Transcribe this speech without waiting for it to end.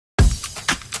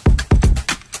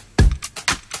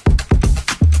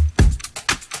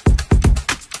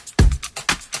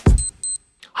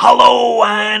Hello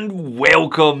and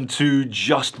welcome to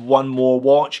Just One More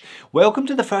Watch. Welcome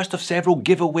to the first of several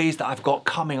giveaways that I've got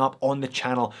coming up on the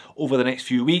channel over the next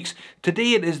few weeks.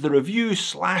 Today it is the review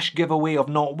 / giveaway of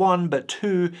not one but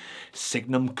two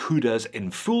Signum Cudas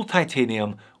in full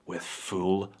titanium with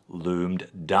full lumed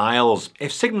dials.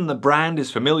 If Signum the brand is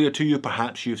familiar to you,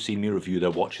 perhaps you've seen me review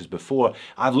their watches before.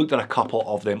 I've looked at a couple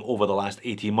of them over the last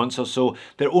 18 months or so.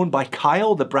 They're owned by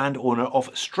Kyle, the brand owner of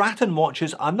Stratton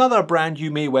Watches, another brand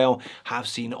you may well have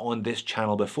seen on this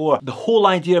channel before. The whole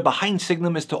idea behind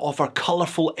Signum is to offer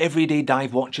colourful everyday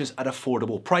dive watches at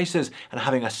affordable prices, and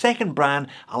having a second brand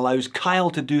allows Kyle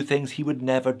to do things he would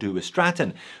never do with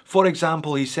Stratton. For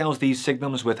example, he sells these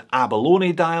Signums with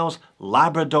abalone dials,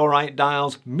 labradorite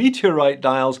dials, meteorite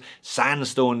dials,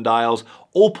 sandstone dials,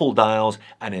 opal dials,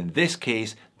 and in this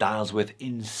case, dials with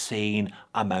insane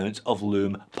amounts of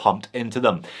lume pumped into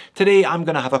them. Today, I'm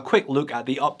going to have a quick look at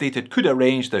the updated Cuda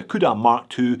range, the Cuda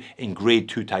Mark II in grade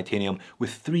 2 titanium,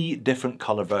 with 3 different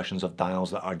colour versions of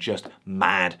dials that are just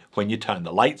mad when you turn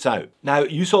the lights out. Now,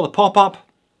 you saw the pop-up.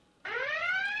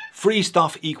 Free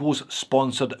stuff equals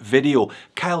sponsored video.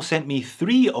 Kyle sent me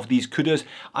 3 of these Cudas.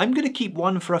 I'm going to keep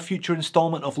one for a future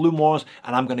installment of Lume Wars,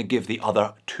 and I'm going to give the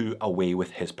other 2 away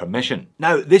with his permission.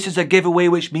 Now, this is a giveaway,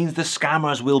 which means the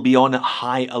scammers will be on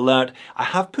high alert. I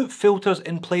have put filters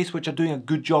in place which are doing a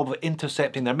good job of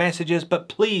intercepting their messages, but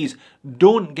please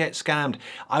don't get scammed.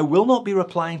 I will not be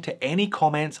replying to any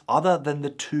comments other than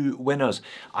the 2 winners.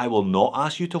 I will not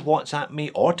ask you to WhatsApp me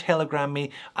or Telegram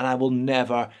me, and I will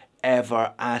never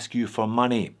ever ask you for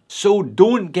money. So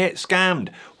don't get scammed.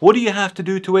 What do you have to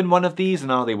do to win one of these,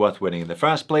 and are they worth winning in the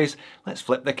first place? Let's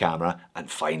flip the camera and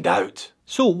find out.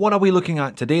 So what are we looking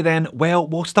at today then? Well,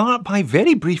 we'll start by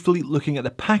very briefly looking at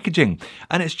the packaging,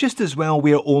 and it's just as well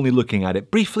we're only looking at it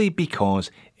briefly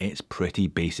because it's pretty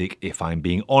basic if I'm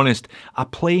being honest. A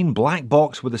plain black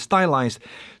box with a stylized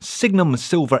Signum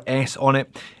Silver S on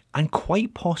it, and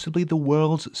quite possibly the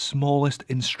world's smallest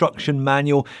instruction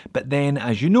manual. But then,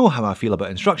 as you know how I feel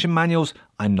about instruction manuals,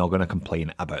 I'm not going to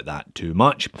complain about that too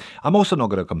much. I'm also not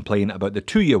going to complain about the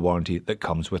 2-year warranty that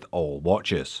comes with all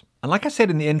watches. And like I said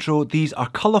in the intro, these are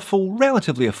colourful,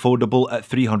 relatively affordable at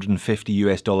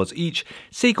 $350 each,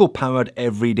 Seiko-powered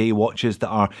everyday watches that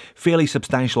are fairly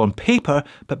substantial on paper,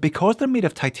 but because they're made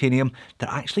of titanium, they're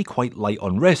actually quite light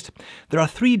on wrist. There are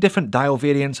 3 different dial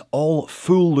variants, all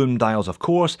full lume dials of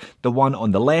course. The one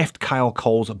on the left Kyle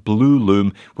calls blue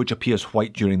lume, which appears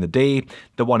white during the day.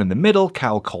 The one in the middle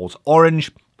Kyle calls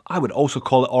orange. I would also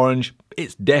call it orange.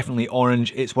 It's definitely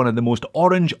orange. It's one of the most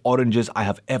orange oranges I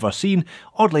have ever seen.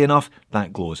 Oddly enough,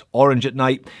 that glows orange at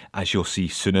night, as you'll see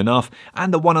soon enough.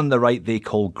 And the one on the right they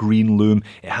call green lume.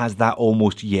 It has that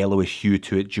almost yellowish hue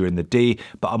to it during the day,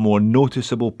 but a more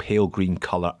noticeable pale green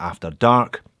colour after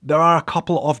dark. There are a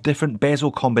couple of different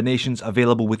bezel combinations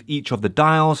available with each of the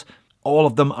dials. All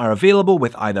of them are available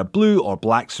with either blue or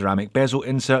black ceramic bezel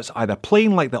inserts, either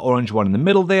plain like the orange one in the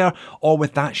middle there, or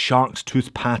with that shark's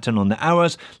tooth pattern on the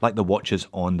hours, like the watches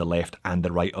on the left and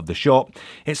the right of the shop.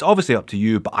 It's obviously up to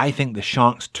you, but I think the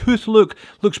shark's tooth look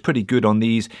looks pretty good on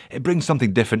these. It brings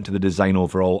something different to the design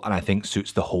overall, and I think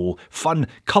suits the whole fun,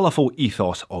 colourful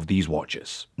ethos of these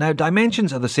watches. Now,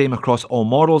 dimensions are the same across all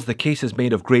models. The case is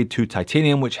made of grade 2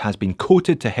 titanium, which has been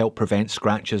coated to help prevent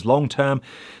scratches long term.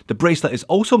 The bracelet is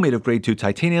also made of grade 2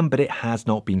 titanium, but it has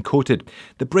not been coated.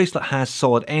 The bracelet has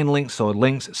solid end links, solid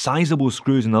links, sizable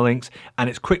screws in the links, and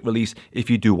it's quick release if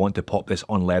you do want to pop this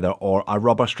on leather or a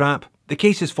rubber strap. The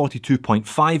case is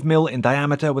 42.5mm in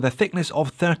diameter with a thickness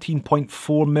of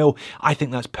 13.4mm. I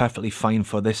think that's perfectly fine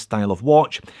for this style of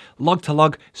watch. Lug to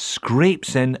lug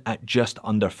scrapes in at just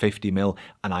under 50mm,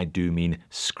 and I do mean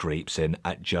scrapes in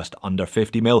at just under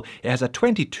 50mm. It has a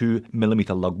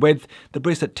 22mm lug width. The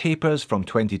bracelet tapers from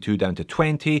 22 down to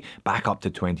 20, back up to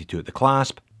 22 at the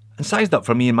clasp. And sized up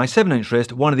for me in my 7-inch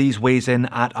wrist, one of these weighs in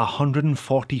at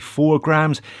 144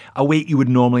 grams, a weight you would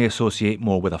normally associate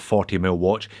more with a 40mm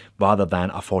watch rather than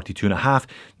a 42.5.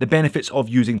 The benefits of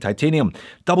using titanium.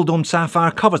 Double dome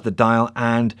sapphire covers the dial,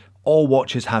 and all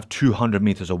watches have 200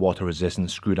 meters of water resistant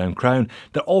screw down crown.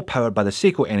 They're all powered by the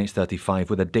Seiko NH35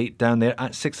 with a date down there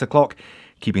at 6 o'clock.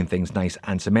 Keeping things nice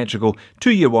and symmetrical.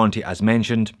 2-year warranty as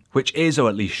mentioned, which is, or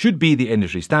at least should be, the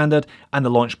industry standard, and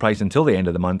the launch price until the end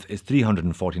of the month is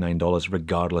 $349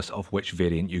 regardless of which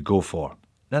variant you go for.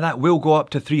 Now that will go up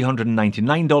to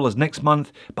 $399 next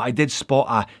month, but I did spot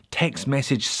a text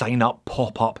message sign up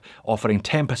pop-up offering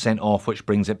 10% off, which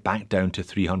brings it back down to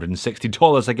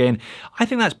 $360 again. I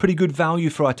think that's pretty good value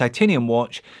for a titanium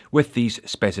watch with these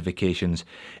specifications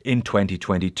in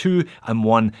 2022, and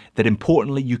one that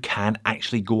importantly you can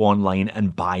actually go online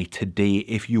and buy today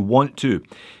if you want to.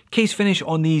 Case finish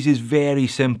on these is very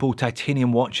simple.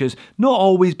 Titanium watches, not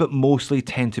always but mostly,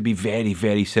 tend to be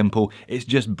very simple. It's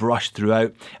just brushed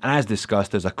throughout, and as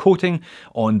discussed, there's a coating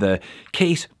on the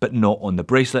case but not on the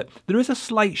bracelet. There is a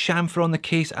slight chamfer on the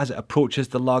case as it approaches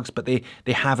the lugs, but they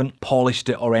haven't polished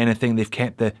it or anything. They've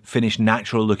kept the finish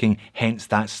natural looking, hence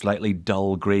that slightly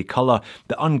dull grey colour.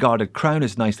 The unguarded crown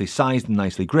is nicely sized and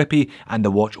nicely grippy, and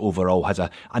the watch overall has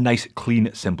a nice clean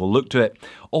simple look to it.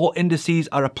 All indices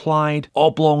are applied,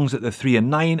 oblongs at the 3 and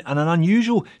 9, and an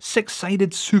unusual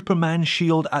 6-sided Superman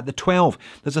shield at the 12.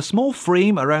 There's a small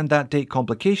frame around that date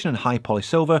complication in high polished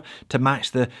silver to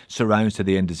match the surrounds to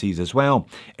the indices as well.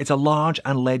 It's a large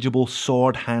and legible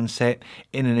sword handset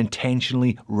in an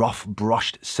intentionally rough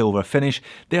brushed silver finish.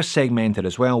 They're segmented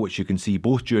as well, which you can see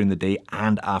both during the day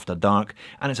and after dark,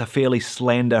 and it's a fairly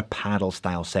slender paddle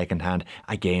style second hand.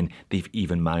 Again, they've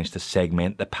even managed to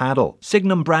segment the paddle.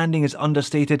 Signum branding is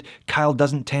understated. Kyle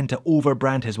doesn't tend to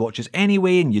overbrand his watches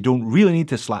anyway, and you don't really need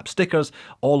to slap stickers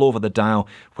all over the dial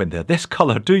when they're this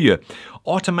colour, do you?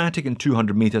 Automatic and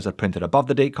 200 meters are printed above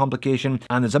the date complication,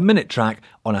 and there's a minute track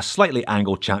on a slightly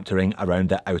angled chapter ring around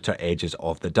the outer edges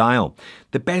of the dial.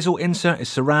 The bezel insert is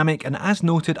ceramic, and as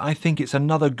noted, I think it's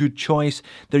another good choice.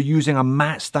 They're using a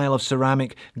matte style of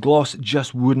ceramic. Gloss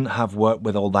just wouldn't have worked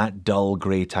with all that dull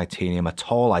grey titanium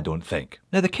at all, I don't think.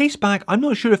 Now the case back, I'm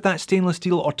not sure if that's stainless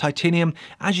steel or titanium.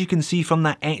 As you can see from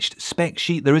that etched spec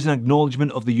sheet, there is an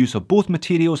acknowledgement of the use of both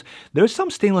materials. There is some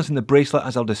stainless in the bracelet,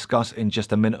 as I'll discuss in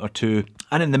just a minute or two.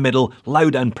 And in the middle,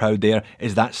 loud and proud there,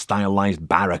 is that stylised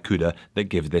barracuda that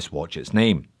gives this watch its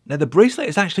name. Now the bracelet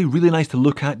is actually really nice to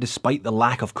look at despite the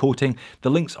lack of coating. The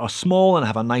links are small and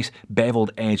have a nice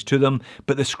beveled edge to them,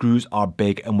 but the screws are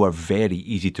big and were very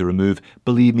easy to remove.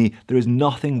 Believe me, there is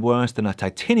nothing worse than a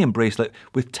titanium bracelet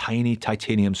with tiny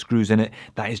titanium screws in it.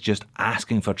 That is just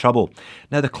asking for trouble.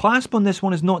 Now the clasp on this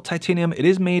one is not titanium. It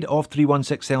is made of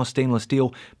 316L stainless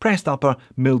steel, pressed upper,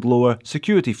 milled lower,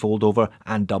 security fold over,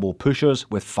 and double pushers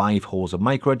with 5 holes of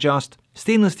micro adjust.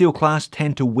 Stainless steel clasps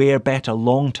tend to wear better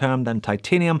long term than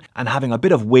titanium, and having a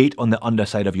bit of weight on the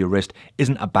underside of your wrist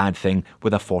isn't a bad thing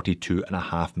with a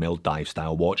 42.5mm dive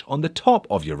style watch on the top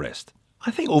of your wrist.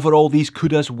 I think overall these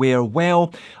Cudas wear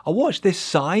well. A watch this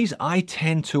size I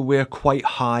tend to wear quite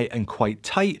high and quite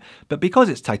tight, but because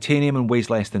it's titanium and weighs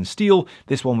less than steel,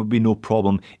 this one would be no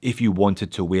problem if you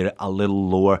wanted to wear it a little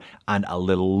lower and a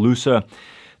little looser.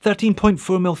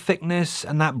 13.4mm thickness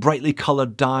and that brightly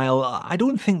coloured dial. I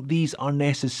don't think these are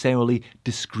necessarily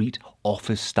discreet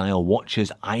office style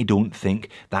watches. I don't think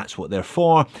that's what they're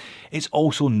for. It's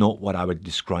also not what I would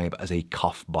describe as a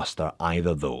cuff buster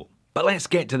either though. But let's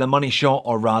get to the money shot,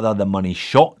 or rather the money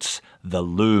shots. The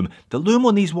LUME. The LUME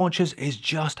on these watches is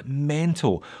just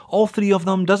mental. All 3 of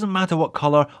them, doesn't matter what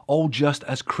colour, all just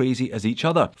as crazy as each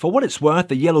other. For what it's worth,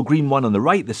 the yellow-green one on the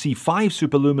right, the C5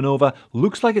 Superluminova,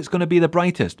 looks like it's going to be the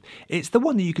brightest. It's the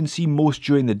one that you can see most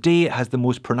during the day. It has the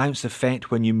most pronounced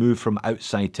effect when you move from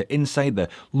outside to inside, the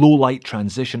low light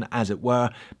transition as it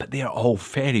were, but they are all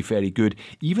very good.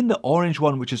 Even the orange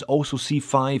one, which is also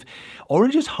C5.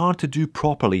 Orange is hard to do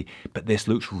properly, but this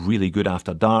looks really good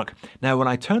after dark. Now when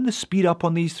I turn the speed up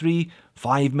on these 3,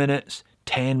 5 minutes,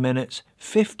 10 minutes,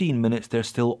 15 minutes, they're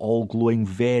still all glowing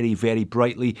very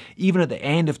brightly. Even at the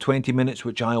end of 20 minutes,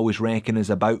 which I always reckon is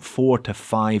about 4 to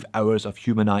 5 hours of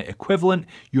human eye equivalent,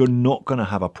 you're not going to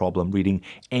have a problem reading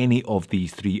any of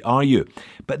these 3, are you?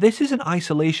 But this is in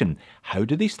isolation. How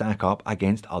do they stack up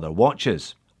against other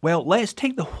watches? Well, let's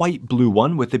take the white blue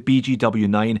one with the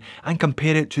BGW9 and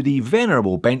compare it to the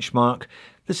venerable benchmark,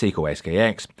 the Seiko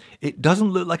SKX. It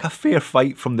doesn't look like a fair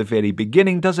fight from the very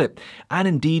beginning, does it? And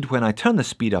indeed, when I turn the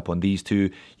speed up on these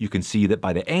 2, you can see that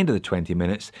by the end of the 20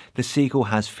 minutes, the Seiko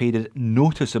has faded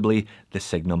noticeably, the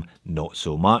Signum not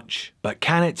so much. But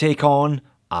can it take on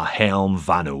a Helm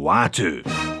Vanuatu?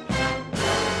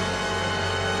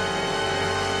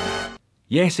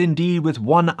 Yes indeed, with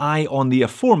one eye on the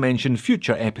aforementioned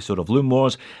future episode of LUME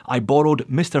Wars, I borrowed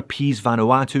Mr. P's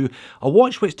Vanuatu, a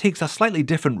watch which takes a slightly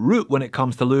different route when it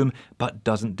comes to LUME, but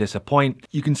doesn't disappoint.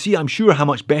 You can see, I'm sure, how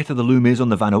much better the LUME is on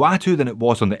the Vanuatu than it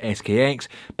was on the SKX,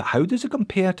 but how does it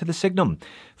compare to the Signum?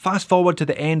 Fast forward to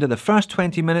the end of the first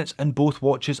 20 minutes and both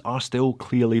watches are still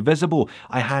clearly visible.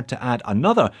 I had to add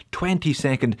another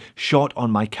 20-second shot on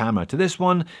my camera to this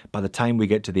one. By the time we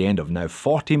get to the end of now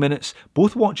 40 minutes,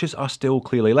 both watches are still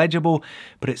clearly legible,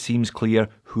 but it seems clear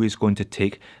who is going to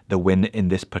take the win in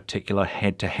this particular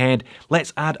head-to-head.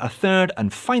 Let's add a third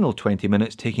and final 20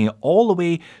 minutes, taking it all the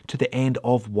way to the end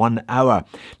of 1 hour.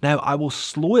 Now, I will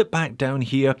slow it back down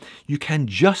here. You can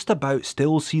just about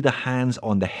still see the hands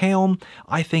on the helm.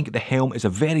 I think the helm is a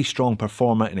very strong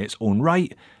performer in its own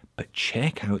right, but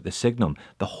check out the Signum.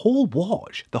 The whole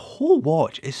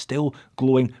watch is still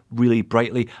glowing really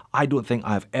brightly. I don't think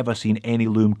I've ever seen any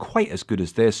LUME quite as good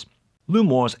as this.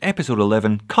 LUME Wars episode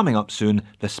 11 coming up soon.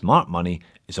 The smart money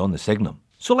is on the Signum.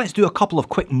 So let's do a couple of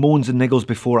quick moans and niggles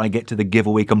before I get to the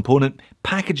giveaway component.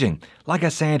 Packaging. Like I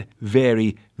said,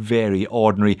 very, very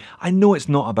ordinary. I know it's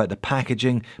not about the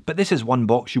packaging, but this is one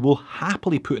box you will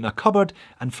happily put in a cupboard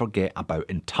and forget about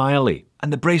entirely.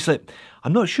 And the bracelet,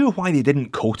 I'm not sure why they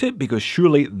didn't coat it, because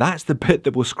surely that's the bit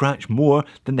that will scratch more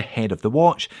than the head of the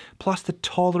watch. Plus the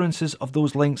tolerances of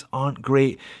those links aren't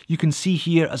great. You can see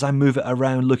here as I move it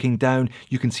around looking down,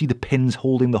 you can see the pins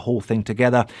holding the whole thing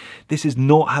together. This is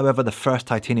not, however, the first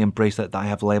titanium bracelet that I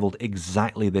have levelled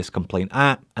exactly this complaint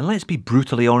at. And let's be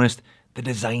brutally honest, the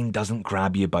design doesn't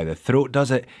grab you by the throat,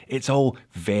 does it? It's all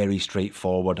very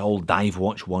straightforward, all Dive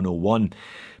Watch 101.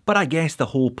 But I guess the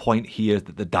whole point here is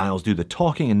that the dials do the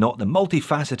talking and not the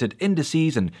multifaceted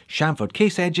indices and chamfered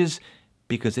case edges,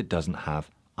 because it doesn't have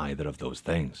either of those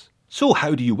things. So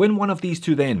how do you win one of these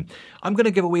two then? I'm going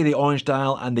to give away the orange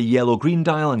dial and the yellow-green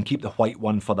dial and keep the white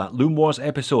one for that LUME Wars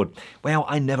episode. Well,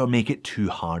 I never make it too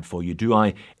hard for you, do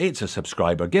I? It's a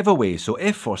subscriber giveaway, so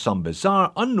if for some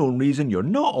bizarre, unknown reason you're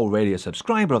not already a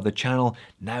subscriber of the channel,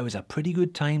 now is a pretty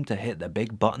good time to hit the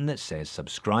big button that says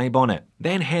subscribe on it.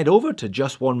 Then head over to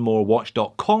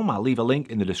justonemorewatch.com, I'll leave a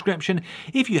link in the description.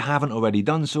 If you haven't already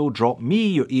done so, drop me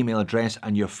your email address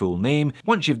and your full name.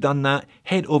 Once you've done that,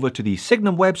 head over to the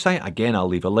Signum website. Again, I'll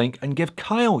leave a link, and give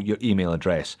Kyle your email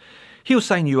address. He'll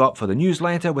sign you up for the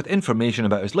newsletter with information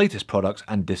about his latest products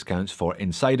and discounts for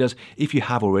insiders. If you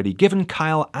have already given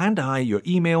Kyle and I your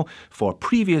email for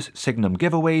previous Signum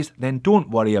giveaways, then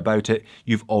don't worry about it.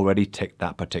 You've already ticked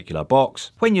that particular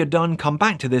box. When you're done, come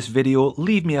back to this video,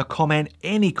 leave me a comment,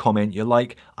 any comment you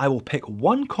like. I will pick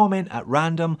one comment at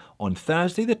random on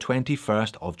Thursday the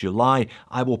 21st of July.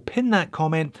 I will pin that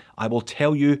comment. I will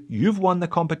tell you you've won the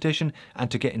competition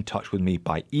and to get in touch with me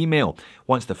by email.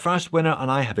 Once the first winner and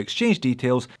I have exchanged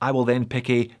details, I will then pick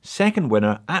a second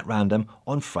winner at random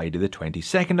on Friday the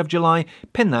 22nd of July,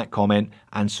 pin that comment,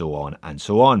 and so on and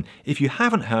so on. If you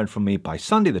haven't heard from me by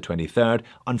Sunday the 23rd,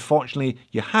 unfortunately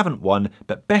you haven't won,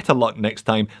 but better luck next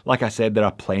time. Like I said, there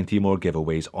are plenty more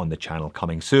giveaways on the channel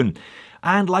coming soon.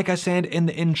 And like I said in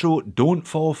the intro, don't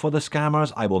fall for the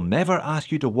scammers. I will never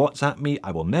ask you to WhatsApp me,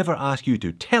 I will never ask you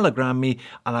to Telegram me,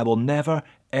 and I will never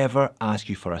ever ask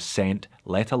you for a cent,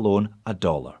 let alone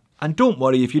 $1. And don't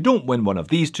worry if you don't win one of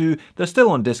these two, they're still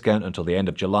on discount until the end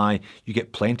of July. You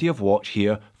get plenty of watch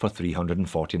here for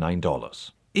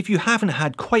 $349. If you haven't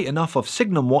had quite enough of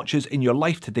Signum watches in your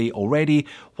life today already,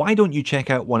 why don't you check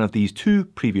out one of these two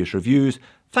previous reviews?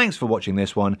 Thanks for watching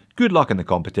this one, good luck in the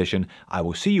competition, I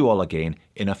will see you all again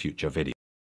in a future video.